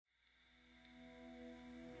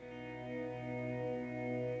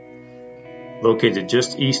Located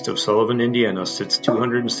just east of Sullivan, Indiana, sits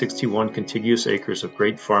 261 contiguous acres of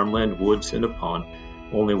great farmland, woods, and a pond,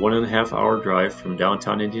 only 1.5-hour drive from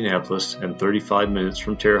downtown Indianapolis and 35 minutes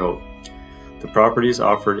from Terre Haute. The property is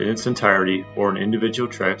offered in its entirety or in individual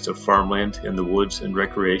tracts of farmland in the woods and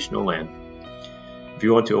recreational land. If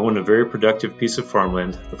you want to own a very productive piece of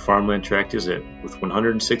farmland, the farmland tract is it, with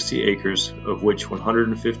 160 acres, of which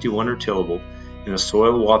 151 are tillable, and a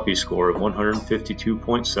soil WAPI score of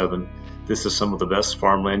 152.7. This is some of the best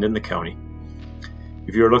farmland in the county.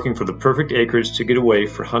 If you are looking for the perfect acreage to get away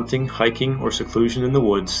for hunting, hiking, or seclusion in the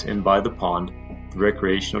woods and by the pond, the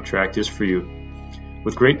recreational tract is for you.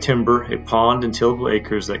 With great timber, a pond, and tillable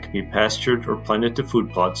acres that can be pastured or planted to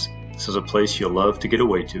food plots, this is a place you'll love to get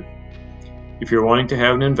away to. If you're wanting to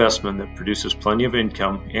have an investment that produces plenty of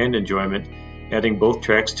income and enjoyment, adding both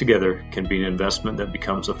tracts together can be an investment that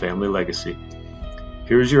becomes a family legacy.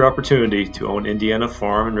 Here's your opportunity to own Indiana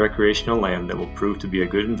farm and recreational land that will prove to be a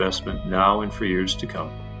good investment now and for years to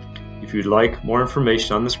come. If you'd like more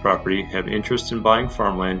information on this property, have interest in buying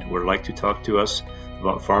farmland, or would like to talk to us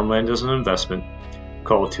about farmland as an investment,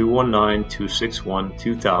 call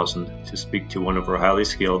 219-261-2000 to speak to one of our highly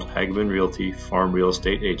skilled Hageman Realty farm real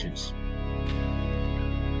estate agents.